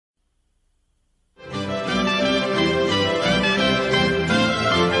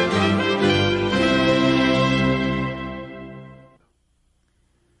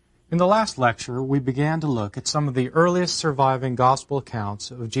In the last lecture, we began to look at some of the earliest surviving gospel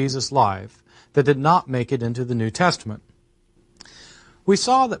accounts of Jesus' life that did not make it into the New Testament. We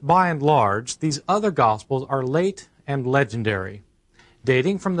saw that by and large, these other gospels are late and legendary,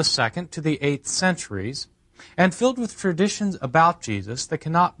 dating from the 2nd to the 8th centuries, and filled with traditions about Jesus that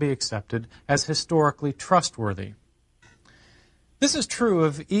cannot be accepted as historically trustworthy. This is true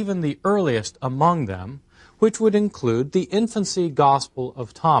of even the earliest among them, which would include the infancy Gospel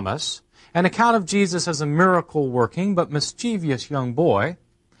of Thomas, an account of Jesus as a miracle-working but mischievous young boy,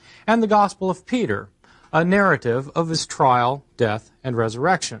 and the Gospel of Peter, a narrative of his trial, death, and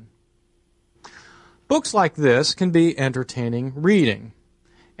resurrection. Books like this can be entertaining reading,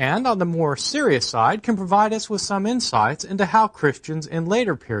 and on the more serious side can provide us with some insights into how Christians in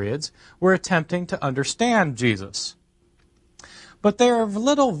later periods were attempting to understand Jesus. But they are of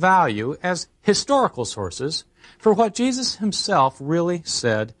little value as historical sources for what Jesus himself really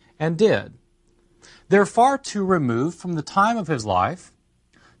said and did. They're far too removed from the time of his life,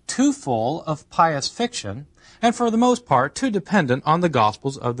 too full of pious fiction, and for the most part too dependent on the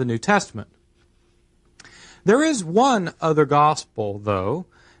Gospels of the New Testament. There is one other Gospel, though,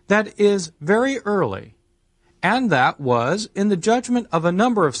 that is very early, and that was, in the judgment of a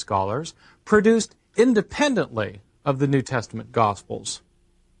number of scholars, produced independently of the New Testament Gospels.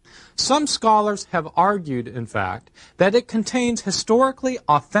 Some scholars have argued, in fact, that it contains historically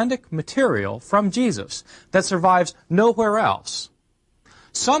authentic material from Jesus that survives nowhere else.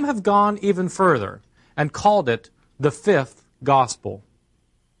 Some have gone even further and called it the fifth Gospel.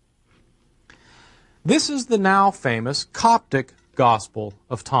 This is the now famous Coptic Gospel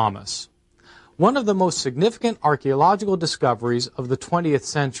of Thomas, one of the most significant archaeological discoveries of the 20th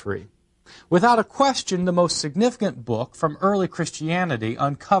century. Without a question, the most significant book from early Christianity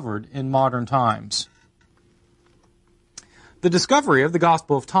uncovered in modern times. The discovery of the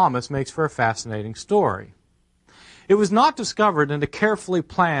Gospel of Thomas makes for a fascinating story. It was not discovered in a carefully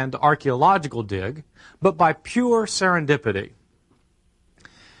planned archaeological dig, but by pure serendipity.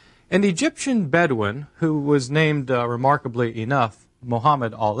 An Egyptian Bedouin, who was named, remarkably enough,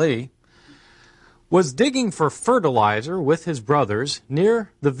 Muhammad Ali, was digging for fertilizer with his brothers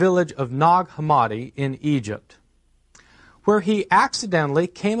near the village of Nag Hammadi in Egypt, where he accidentally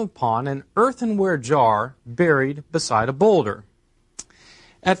came upon an earthenware jar buried beside a boulder.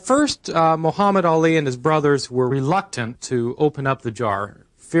 At first, Muhammad Ali and his brothers were reluctant to open up the jar,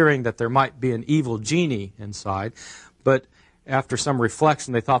 fearing that there might be an evil genie inside, but after some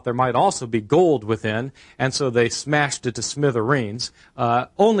reflection, they thought there might also be gold within, and so they smashed it to smithereens,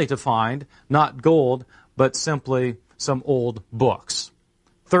 only to find not gold, but simply some old books,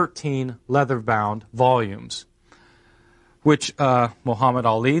 13 leather-bound volumes, which Muhammad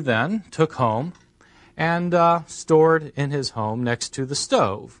Ali then took home and stored in his home next to the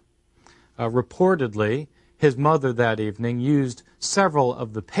stove. Reportedly, his mother that evening used several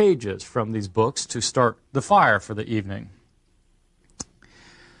of the pages from these books to start the fire for the evening.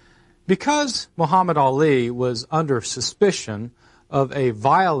 Because Muhammad Ali was under suspicion of a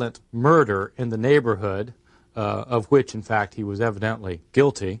violent murder in the neighborhood, of which, in fact, he was evidently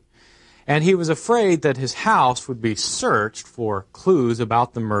guilty, and he was afraid that his house would be searched for clues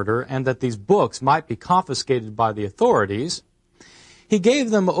about the murder and that these books might be confiscated by the authorities, he gave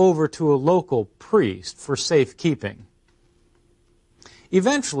them over to a local priest for safekeeping.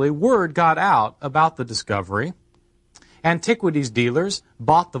 Eventually, word got out about the discovery. Antiquities dealers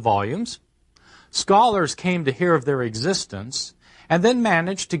bought the volumes. Scholars came to hear of their existence and then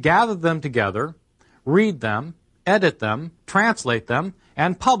managed to gather them together, read them, edit them, translate them,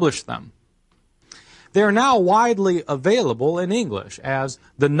 and publish them. They are now widely available in English as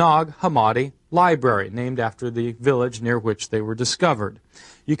the Nag Hammadi Library, named after the village near which they were discovered.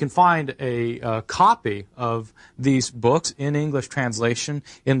 You can find a copy of these books in English translation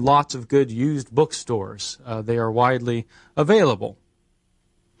in lots of good used bookstores. They are widely available.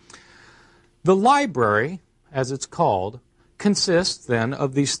 The library, as it's called, consists then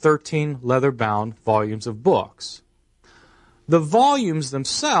of these 13 leather-bound volumes of books. The volumes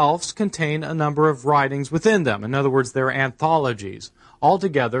themselves contain a number of writings within them. In other words, they're anthologies.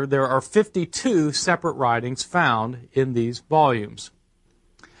 Altogether, there are 52 separate writings found in these volumes.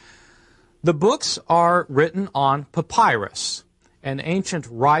 The books are written on papyrus, an ancient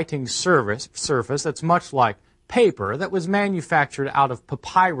writing surface that's much like paper that was manufactured out of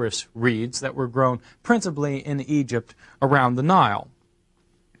papyrus reeds that were grown principally in Egypt around the Nile.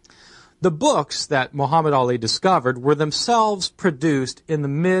 The books that Muhammad Ali discovered were themselves produced in the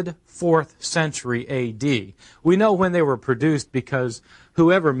mid-4th century A.D. We know when they were produced because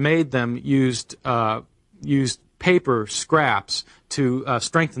whoever made them used paper scraps to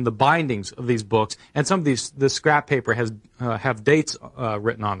strengthen the bindings of these books, and some of the scrap paper has have dates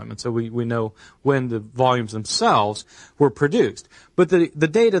written on them, and so we know when the volumes themselves were produced. But the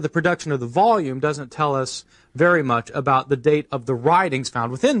date of the production of the volume doesn't tell us very much about the date of the writings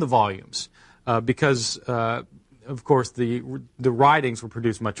found within the volumes, because of course the writings were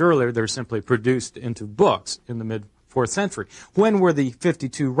produced much earlier. They were simply produced into books in the mid-4th century. When were the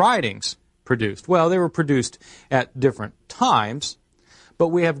 52 writings produced? Well, they were produced at different times, but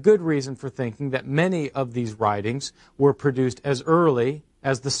we have good reason for thinking that many of these writings were produced as early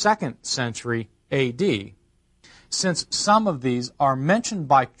as the 2nd century A.D., since some of these are mentioned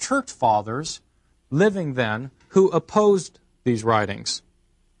by church fathers living then who opposed these writings.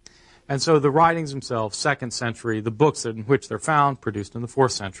 And so the writings themselves, 2nd century, the books in which they're found, produced in the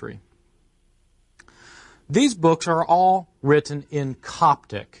 4th century. These books are all written in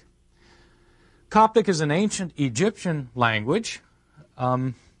Coptic. Coptic is an ancient Egyptian language,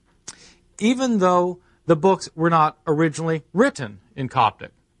 even though the books were not originally written in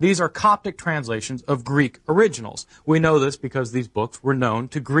Coptic. These are Coptic translations of Greek originals. We know this because these books were known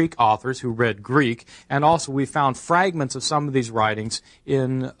to Greek authors who read Greek, and also we found fragments of some of these writings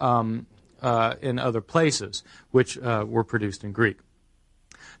in other places, which were produced in Greek.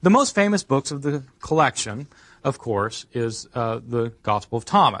 The most famous books of the collection, of course, is the Gospel of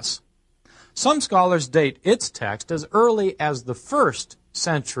Thomas. Some scholars date its text as early as the 1st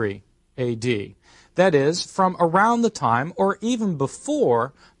century A.D., that is, from around the time or even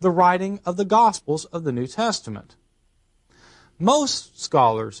before the writing of the Gospels of the New Testament. Most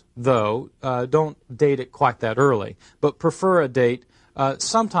scholars, though, don't date it quite that early, but prefer a date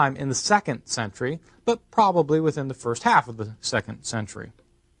sometime in the 2nd century, but probably within the first half of the 2nd century.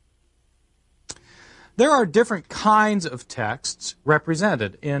 There are different kinds of texts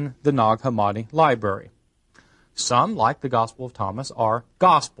represented in the Nag Hammadi library. Some, like the Gospel of Thomas, are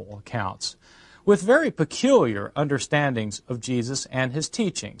gospel accounts, with very peculiar understandings of Jesus and his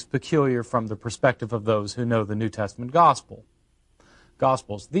teachings, peculiar from the perspective of those who know the New Testament Gospels.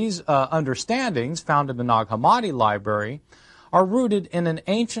 These understandings, found in the Nag Hammadi library, are rooted in an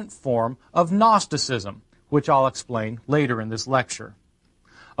ancient form of Gnosticism, which I'll explain later in this lecture.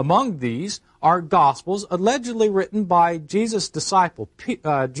 Among these are Gospels allegedly written by Jesus' disciple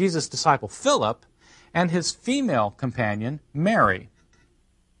Philip and his female companion Mary.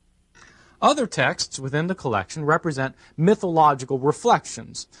 Other texts within the collection represent mythological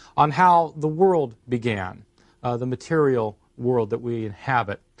reflections on how the world began, the material world that we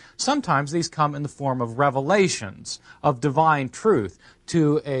inhabit. Sometimes these come in the form of revelations of divine truth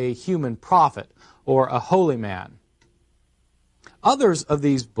to a human prophet or a holy man. Others of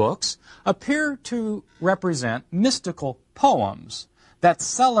these books appear to represent mystical poems that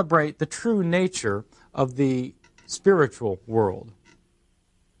celebrate the true nature of the spiritual world.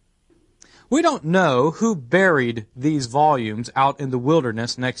 We don't know who buried these volumes out in the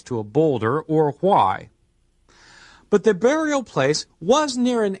wilderness next to a boulder or why. But the burial place was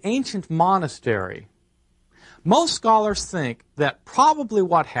near an ancient monastery. Most scholars think that probably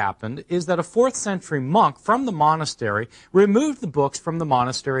what happened is that a 4th century monk from the monastery removed the books from the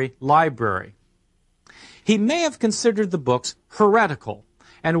monastery library. He may have considered the books heretical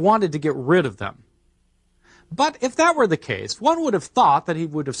and wanted to get rid of them. But if that were the case, one would have thought that he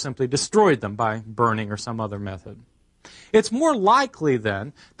would have simply destroyed them by burning or some other method. It's more likely,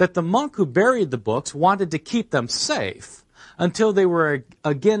 then, that the monk who buried the books wanted to keep them safe until they were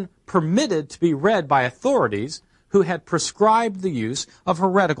again permitted to be read by authorities who had prescribed the use of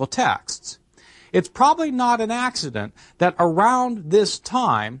heretical texts. It's probably not an accident that around this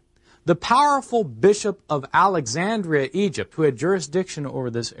time, the powerful bishop of Alexandria, Egypt, who had jurisdiction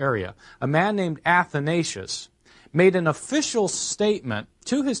over this area, a man named Athanasius, made an official statement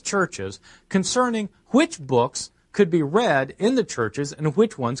to his churches concerning which books could be read in the churches and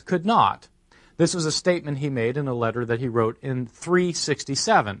which ones could not. This was a statement he made in a letter that he wrote in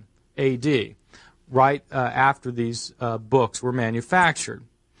 367 A.D., right after these books were manufactured.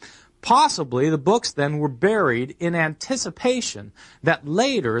 Possibly the books then were buried in anticipation that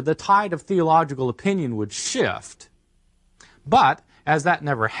later the tide of theological opinion would shift. But, as that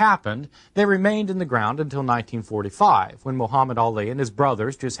never happened, they remained in the ground until 1945, when Muhammad Ali and his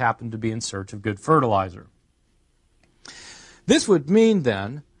brothers just happened to be in search of good fertilizer. This would mean,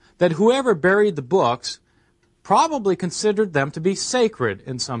 then, that whoever buried the books probably considered them to be sacred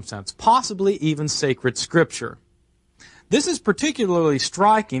in some sense, possibly even sacred scripture. This is particularly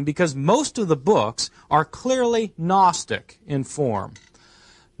striking because most of the books are clearly Gnostic in form.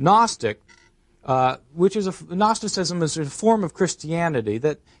 Gnostic which is Gnosticism is a form of Christianity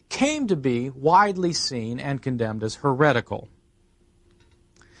that came to be widely seen and condemned as heretical.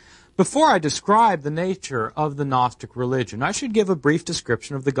 Before I describe the nature of the Gnostic religion, I should give a brief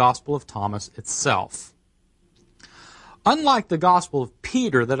description of the Gospel of Thomas itself. Unlike the Gospel of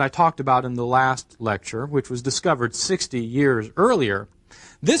Peter that I talked about in the last lecture, which was discovered 60 years earlier,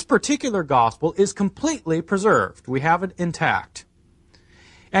 this particular Gospel is completely preserved. We have it intact.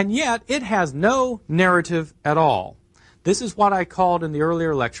 And yet, it has no narrative at all. This is what I called in the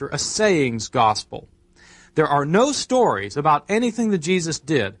earlier lecture a sayings gospel. There are no stories about anything that Jesus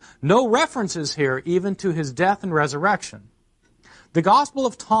did, no references here even to his death and resurrection. The Gospel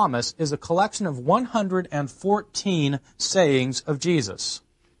of Thomas is a collection of 114 sayings of Jesus.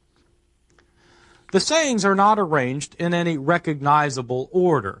 The sayings are not arranged in any recognizable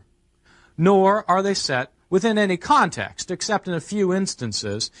order, nor are they set within any context, except in a few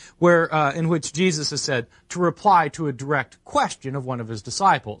instances where in which Jesus is said to reply to a direct question of one of his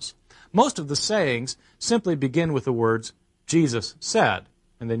disciples. Most of the sayings simply begin with the words, Jesus said,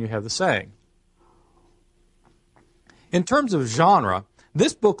 and then you have the saying. In terms of genre,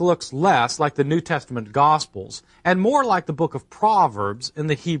 this book looks less like the New Testament Gospels and more like the book of Proverbs in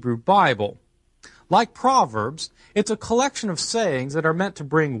the Hebrew Bible. Like Proverbs, it's a collection of sayings that are meant to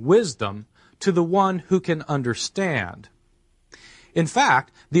bring wisdom to the one who can understand. In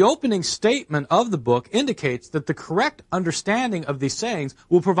fact, the opening statement of the book indicates that the correct understanding of these sayings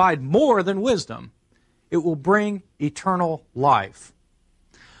will provide more than wisdom. It will bring eternal life.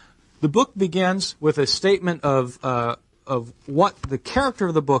 The book begins with a statement of what the character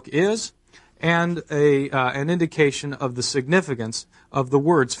of the book is and an indication of the significance of the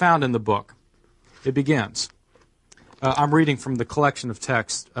words found in the book. It begins. I'm reading from the collection of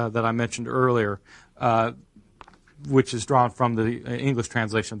texts that I mentioned earlier, which is drawn from the English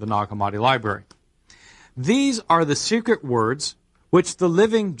translation of the Nag Hammadi Library. These are the secret words which the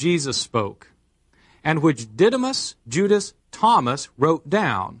living Jesus spoke, and which Didymus, Judas, Thomas wrote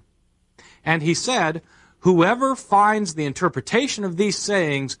down. And he said, whoever finds the interpretation of these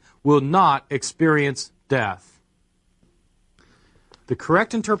sayings will not experience death. The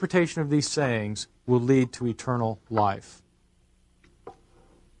correct interpretation of these sayings will lead to eternal life.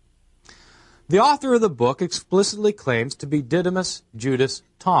 The author of the book explicitly claims to be Didymus, Judas,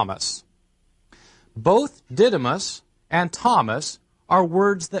 Thomas. Both Didymus and Thomas are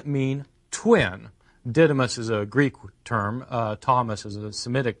words that mean twin. Didymus is a Greek term. Thomas is a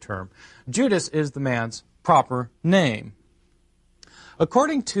Semitic term. Judas is the man's proper name.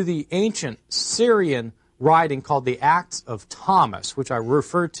 According to the ancient Syrian writing called the Acts of Thomas, which I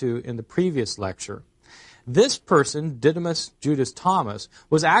referred to in the previous lecture, this person, Didymus Judas Thomas,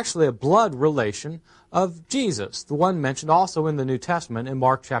 was actually a blood relation of Jesus, the one mentioned also in the New Testament in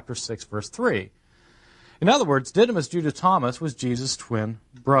Mark chapter 6, verse 3. In other words, Didymus Judas Thomas was Jesus' twin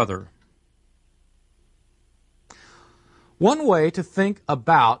brother. One way to think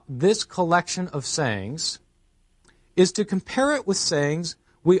about this collection of sayings is to compare it with sayings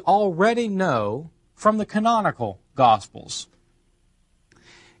we already know from the canonical Gospels.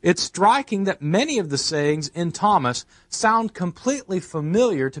 It's striking that many of the sayings in Thomas sound completely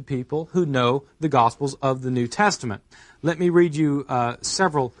familiar to people who know the Gospels of the New Testament. Let me read you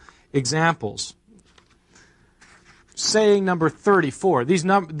several examples. Saying number 34.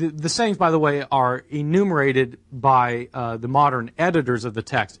 The sayings, by the way, are enumerated by the modern editors of the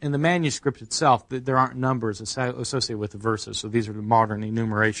text. In the manuscript itself, there aren't numbers associated with the verses, so these are the modern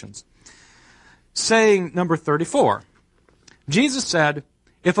enumerations. Saying number 34. Jesus said,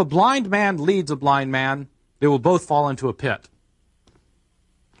 if a blind man leads a blind man, they will both fall into a pit.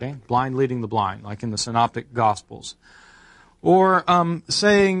 Okay? Blind leading the blind, like in the Synoptic Gospels. Or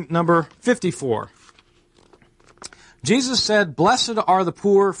saying number 54. Jesus said, blessed are the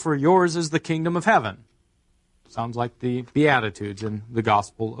poor, for yours is the kingdom of heaven. Sounds like the Beatitudes in the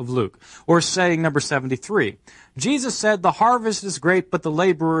Gospel of Luke. Or saying number 73. Jesus said, the harvest is great, but the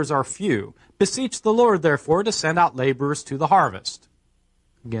laborers are few. Beseech the Lord, therefore, to send out laborers to the harvest.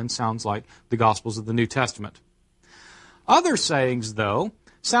 Again, sounds like the Gospels of the New Testament. Other sayings, though,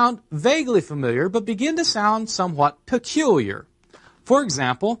 sound vaguely familiar, but begin to sound somewhat peculiar. For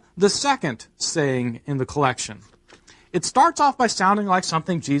example, the second saying in the collection. It starts off by sounding like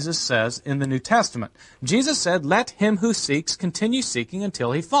something Jesus says in the New Testament. Jesus said, let him who seeks continue seeking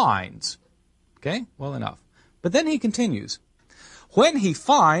until he finds. Okay, well enough. But then he continues. When he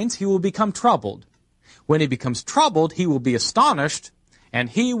finds, he will become troubled. When he becomes troubled, he will be astonished, and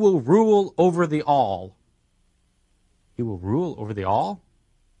he will rule over the all. He will rule over the all?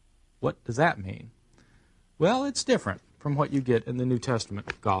 What does that mean? Well, it's different from what you get in the New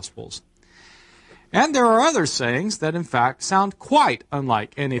Testament Gospels. And there are other sayings that, in fact, sound quite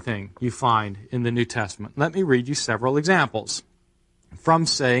unlike anything you find in the New Testament. Let me read you several examples. From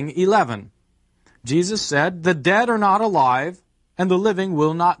saying 11, Jesus said, "The dead are not alive, and the living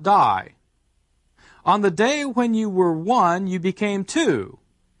will not die. On the day when you were one, you became two.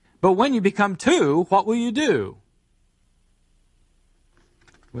 But when you become two, what will you do?"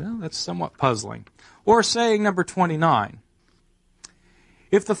 Well, that's somewhat puzzling. Or saying number 29,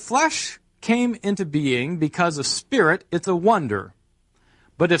 "If the flesh came into being because of spirit, it's a wonder.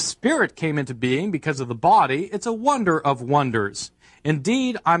 But if spirit came into being because of the body, it's a wonder of wonders.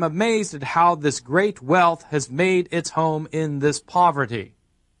 Indeed, I'm amazed at how this great wealth has made its home in this poverty."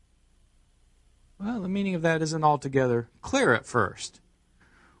 Well, the meaning of that isn't altogether clear at first.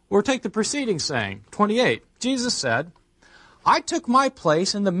 Or take the preceding saying, 28. Jesus said, "I took my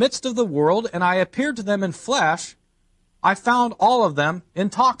place in the midst of the world, and I appeared to them in flesh. I found all of them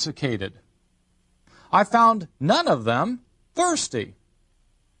intoxicated. I found none of them thirsty.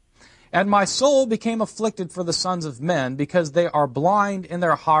 And my soul became afflicted for the sons of men, because they are blind in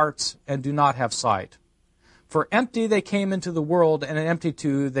their hearts and do not have sight. For empty they came into the world, and empty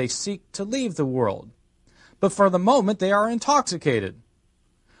too they seek to leave the world. But for the moment they are intoxicated.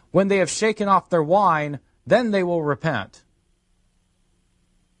 When they have shaken off their wine, then they will repent."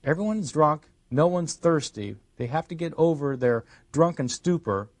 Everyone's drunk, no one's thirsty. They have to get over their drunken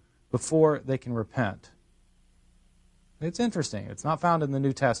stupor before they can repent. It's interesting. It's not found in the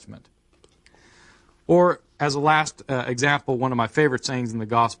New Testament. Or, as a last example, one of my favorite sayings in the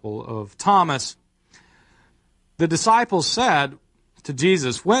Gospel of Thomas, the disciples said to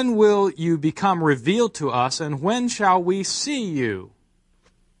Jesus, "When will you become revealed to us, and when shall we see you?"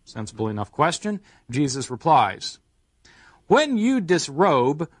 Sensible enough question. Jesus replies, "When you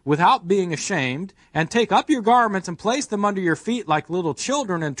disrobe without being ashamed, and take up your garments and place them under your feet like little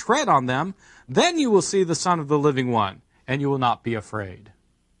children and tread on them, then you will see the Son of the Living One, and you will not be afraid."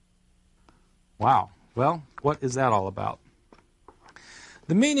 Wow. Well, what is that all about?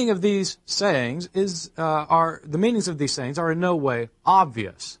 The meaning of these sayings are in no way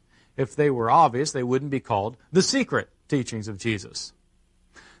obvious. If they were obvious, they wouldn't be called the secret teachings of Jesus.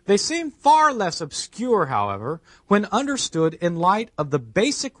 They seem far less obscure, however, when understood in light of the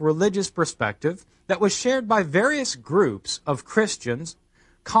basic religious perspective that was shared by various groups of Christians,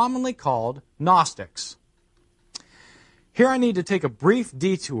 commonly called Gnostics. Here I need to take a brief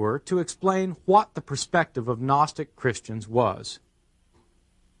detour to explain what the perspective of Gnostic Christians was.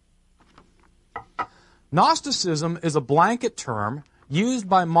 Gnosticism is a blanket term used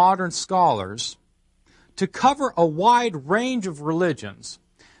by modern scholars to cover a wide range of religions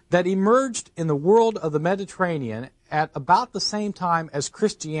that emerged in the world of the Mediterranean at about the same time as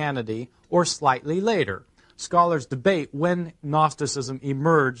Christianity or slightly later. Scholars debate when Gnosticism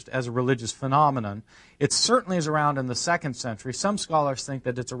emerged as a religious phenomenon. It certainly is around in the 2nd century. Some scholars think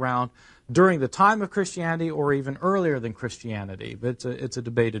that it's around during the time of Christianity or even earlier than Christianity, but it's a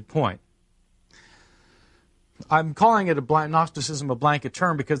debated point. I'm calling it Gnosticism a blanket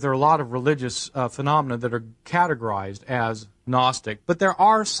term because there are a lot of religious phenomena that are categorized as Gnostic, but there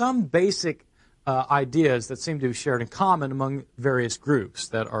are some basic ideas that seem to be shared in common among various groups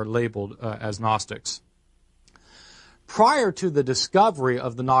that are labeled as Gnostics. Prior to the discovery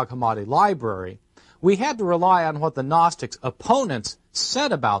of the Nag Hammadi library, we had to rely on what the Gnostics' opponents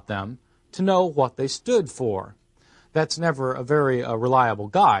said about them to know what they stood for. That's never a very reliable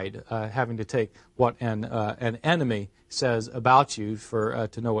guide, having to take what an enemy says about you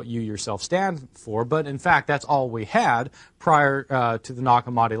to know what you yourself stand for. But in fact, that's all we had prior to the Nag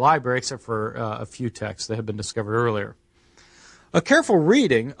Hammadi library, except for a few texts that had been discovered earlier. A careful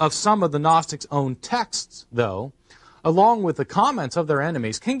reading of some of the Gnostics' own texts, though, along with the comments of their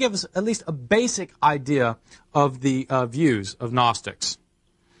enemies, can give us at least a basic idea of the views of Gnostics.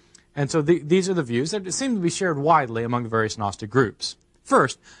 And so these are the views that seem to be shared widely among the various Gnostic groups.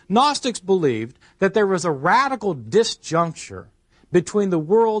 First, Gnostics believed that there was a radical disjuncture between the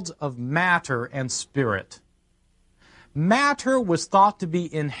worlds of matter and spirit. Matter was thought to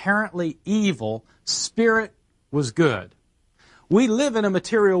be inherently evil, spirit was good. We live in a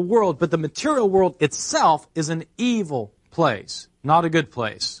material world, but the material world itself is an evil place, not a good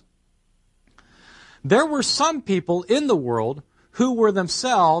place. There were some people in the world who were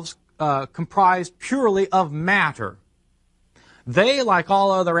themselves comprised purely of matter. They, like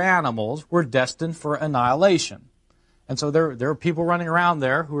all other animals, were destined for annihilation. And so there are people running around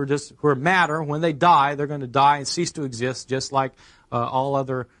there who are matter. When they die, they're going to die and cease to exist, just like all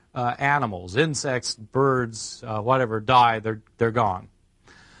other animals, insects, birds, whatever, die, they're gone.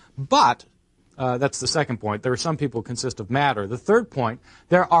 But That's the second point. There are some people who consist of matter. The third point,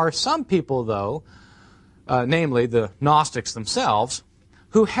 there are some people, though, namely the Gnostics themselves,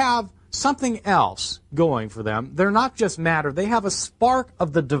 who have something else going for them. They're not just matter. They have a spark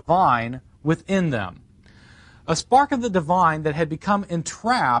of the divine within them. A spark of the divine that had become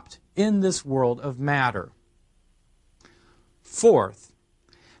entrapped in this world of matter. Fourth,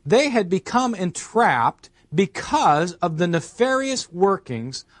 they had become entrapped because of the nefarious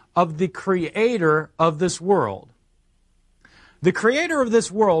workings of the creator of this world. The creator of this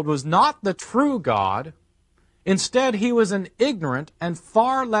world was not the true God. Instead, he was an ignorant and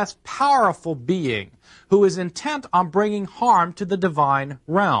far less powerful being who was intent on bringing harm to the divine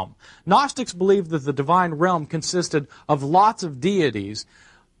realm. Gnostics believed that the divine realm consisted of lots of deities.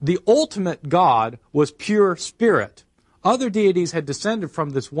 The ultimate God was pure spirit. Other deities had descended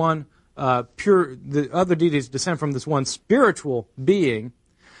from this one spiritual being.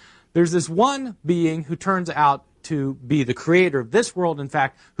 There's this one being who turns out to be the creator of this world, in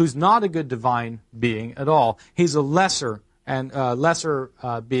fact, who's not a good divine being at all. He's a lesser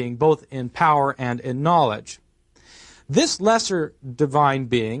being, both in power and in knowledge. This lesser divine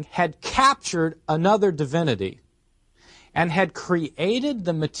being had captured another divinity and had created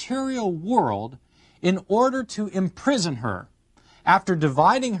the material world in order to imprison her after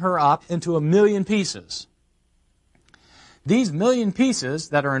dividing her up into 1,000,000 pieces. These 1,000,000 pieces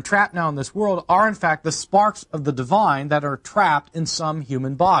that are entrapped now in this world are in fact the sparks of the divine that are trapped in some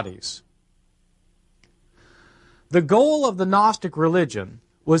human bodies. The goal of the Gnostic religion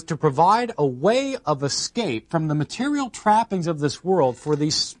was to provide a way of escape from the material trappings of this world for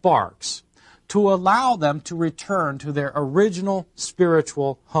these sparks, to allow them to return to their original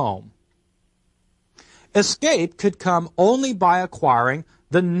spiritual home. Escape could come only by acquiring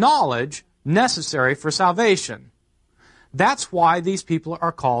the knowledge necessary for salvation. That's why these people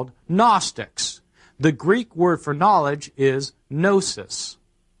are called Gnostics. The Greek word for knowledge is gnosis.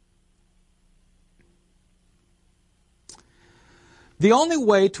 The only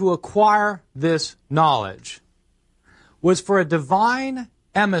way to acquire this knowledge was for a divine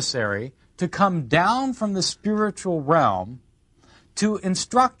emissary to come down from the spiritual realm to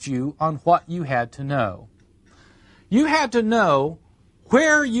instruct you on what you had to know. You had to know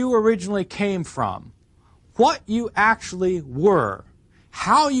where you originally came from, what you actually were,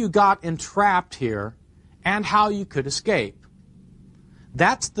 how you got entrapped here, and how you could escape.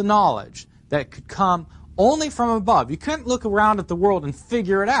 That's the knowledge that could come only from above. You couldn't look around at the world and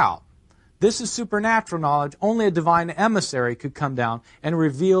figure it out. This is supernatural knowledge. Only a divine emissary could come down and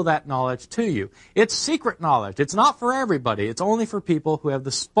reveal that knowledge to you. It's secret knowledge. It's not for everybody. It's only for people who have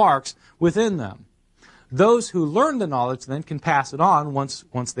the sparks within them. Those who learn the knowledge then can pass it on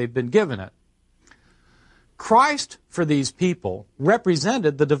once they've been given it. Christ, for these people,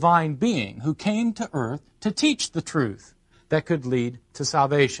 represented the divine being who came to earth to teach the truth that could lead to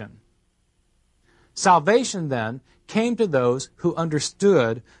salvation. Salvation, then, came to those who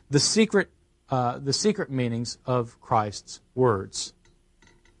understood the secret meanings of Christ's words.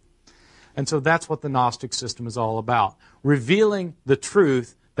 And so that's what the Gnostic system is all about, revealing the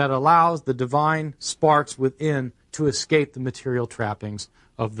truth that allows the divine sparks within to escape the material trappings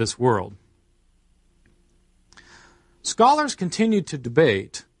of this world. Scholars continue to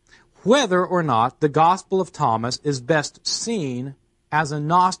debate whether or not the Gospel of Thomas is best seen as a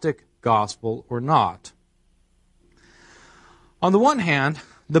Gnostic gospel or not. On the one hand,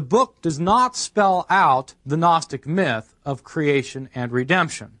 the book does not spell out the Gnostic myth of creation and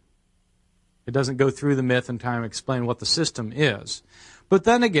redemption. It doesn't go through the myth and try to explain what the system is. But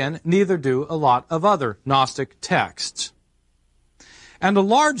then again, neither do a lot of other Gnostic texts. And a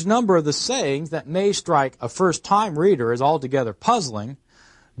large number of the sayings that may strike a first-time reader as altogether puzzling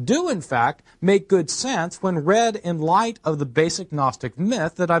do, in fact, make good sense when read in light of the basic Gnostic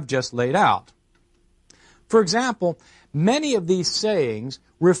myth that I've just laid out. For example, many of these sayings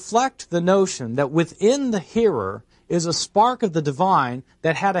reflect the notion that within the hearer is a spark of the divine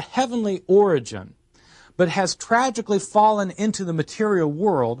that had a heavenly origin, but has tragically fallen into the material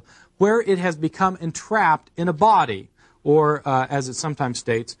world where it has become entrapped in a body, or, as it sometimes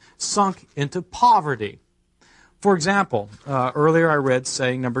states, sunk into poverty. For example, earlier I read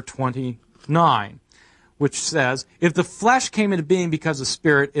saying number 29, which says, if the flesh came into being because of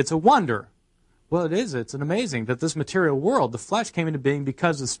spirit, it's a wonder. Well, it is. It's amazing that this material world, the flesh came into being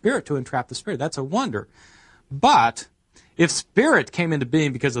because of the spirit to entrap the spirit. That's a wonder. But if spirit came into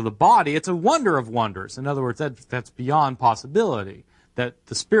being because of the body, it's a wonder of wonders. In other words, that's beyond possibility, that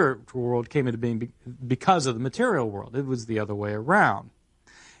the spiritual world came into being because of the material world. It was the other way around.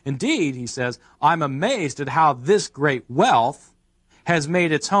 Indeed, he says, I'm amazed at how this great wealth has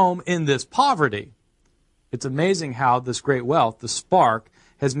made its home in this poverty. It's amazing how this great wealth, the spark,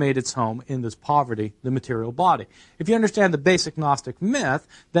 has made its home in this poverty, the material body. If you understand the basic Gnostic myth,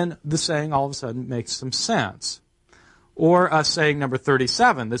 then the saying all of a sudden makes some sense. Or saying number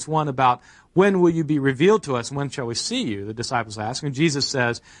 37, this one about, when will you be revealed to us, and when shall we see you? The disciples ask, and Jesus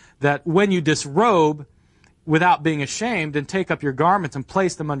says that when you disrobe without being ashamed and take up your garments and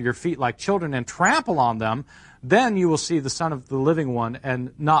place them under your feet like children and trample on them, then you will see the Son of the Living One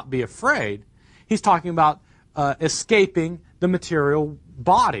and not be afraid. He's talking about escaping the material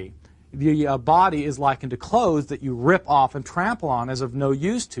body. The body is likened to clothes that you rip off and trample on as of no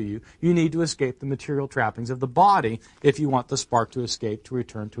use to you. You need to escape the material trappings of the body if you want the spark to escape to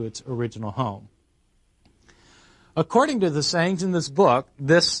return to its original home. According to the sayings in this book,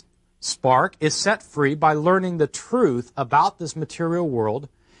 this spark is set free by learning the truth about this material world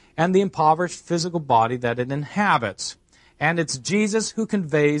and the impoverished physical body that it inhabits. And it's Jesus who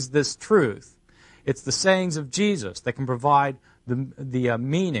conveys this truth. It's the sayings of Jesus that can provide the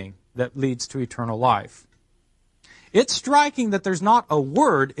meaning that leads to eternal life. It's striking that there's not a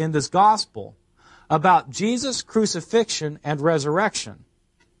word in this gospel about Jesus' crucifixion and resurrection.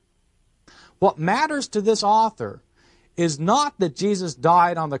 What matters to this author is not that Jesus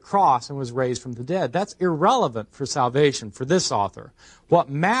died on the cross and was raised from the dead. That's irrelevant for salvation for this author. What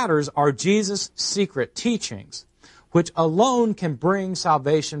matters are Jesus' secret teachings, which alone can bring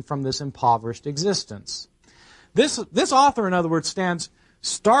salvation from this impoverished existence. This author, in other words, stands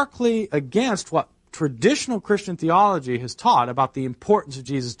starkly against what traditional Christian theology has taught about the importance of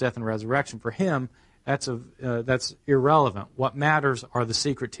Jesus' death and resurrection. For him, that's irrelevant. What matters are the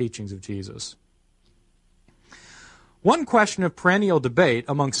secret teachings of Jesus. One question of perennial debate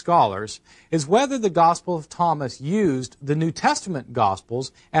among scholars is whether the Gospel of Thomas used the New Testament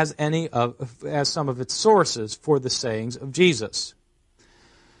Gospels as some of its sources for the sayings of Jesus.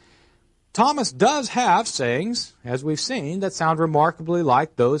 Thomas does have sayings, as we've seen, that sound remarkably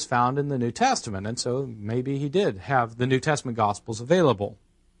like those found in the New Testament, and so maybe he did have the New Testament Gospels available.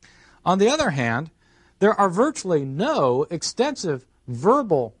 On the other hand, there are virtually no extensive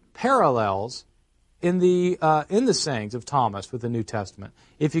verbal parallels in the sayings of Thomas with the New Testament.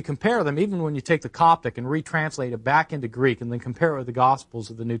 If you compare them, even when you take the Coptic and retranslate it back into Greek and then compare it with the Gospels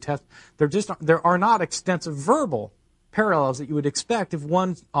of the New Testament, there are not extensive verbal parallels that you would expect if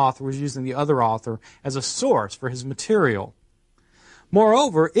one author was using the other author as a source for his material.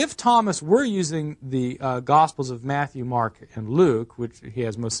 Moreover, if Thomas were using the Gospels of Matthew, Mark, and Luke, which he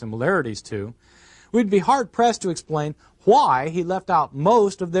has most similarities to, we'd be hard-pressed to explain why he left out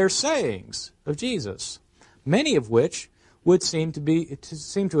most of their sayings of Jesus, many of which would seem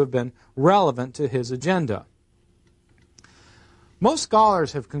to have been relevant to his agenda. Most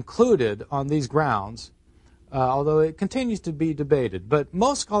scholars have concluded on these grounds, although it continues to be debated, but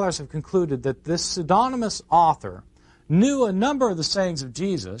most scholars have concluded that this pseudonymous author knew a number of the sayings of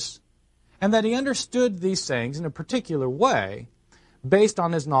Jesus, and that he understood these sayings in a particular way based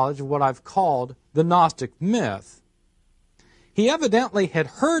on his knowledge of what I've called the Gnostic myth. He evidently had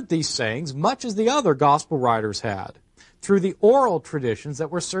heard these sayings much as the other gospel writers had, through the oral traditions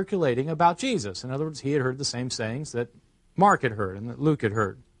that were circulating about Jesus. In other words, he had heard the same sayings that Mark had heard and that Luke had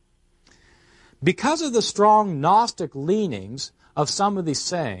heard. Because of the strong Gnostic leanings of some of these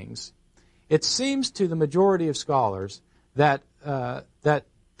sayings, it seems to the majority of scholars that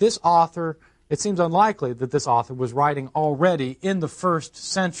this author, it seems unlikely that this author was writing already in the 1st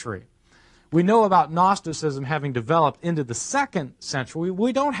century. We know about Gnosticism having developed into the 2nd century.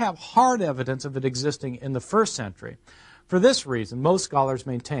 We don't have hard evidence of it existing in the 1st century. For this reason, most scholars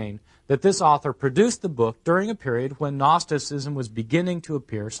maintain that this author produced the book during a period when Gnosticism was beginning to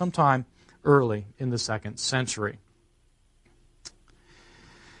appear, sometime early in the 2nd century.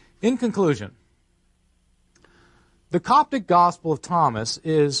 In conclusion, the Coptic Gospel of Thomas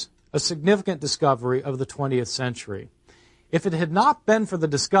is a significant discovery of the 20th century. If it had not been for the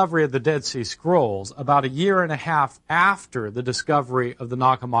discovery of the Dead Sea Scrolls, about a year and a half after the discovery of the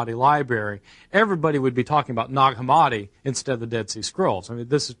Nag Hammadi Library, everybody would be talking about Nag Hammadi instead of the Dead Sea Scrolls. I mean,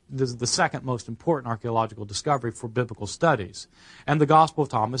 this is the second most important archaeological discovery for biblical studies. And the Gospel of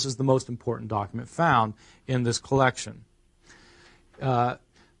Thomas is the most important document found in this collection.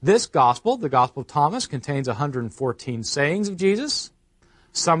 This Gospel, the Gospel of Thomas, contains 114 sayings of Jesus.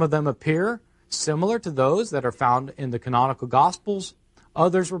 Some of them appear similar to those that are found in the canonical Gospels.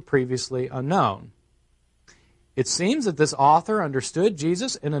 Others were previously unknown. It seems that this author understood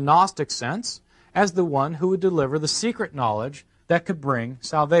Jesus in a Gnostic sense as the one who would deliver the secret knowledge that could bring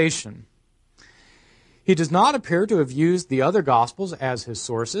salvation. He does not appear to have used the other Gospels as his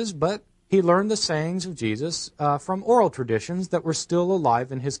sources, but he learned the sayings of Jesus from oral traditions that were still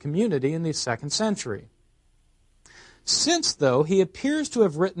alive in his community in the 2nd century. Since, though, he appears to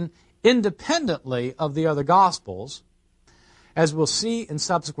have written independently of the other Gospels, as we'll see in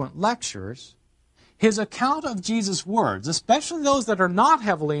subsequent lectures, his account of Jesus' words, especially those that are not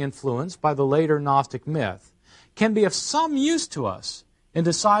heavily influenced by the later Gnostic myth, can be of some use to us in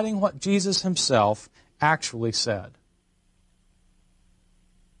deciding what Jesus himself actually said.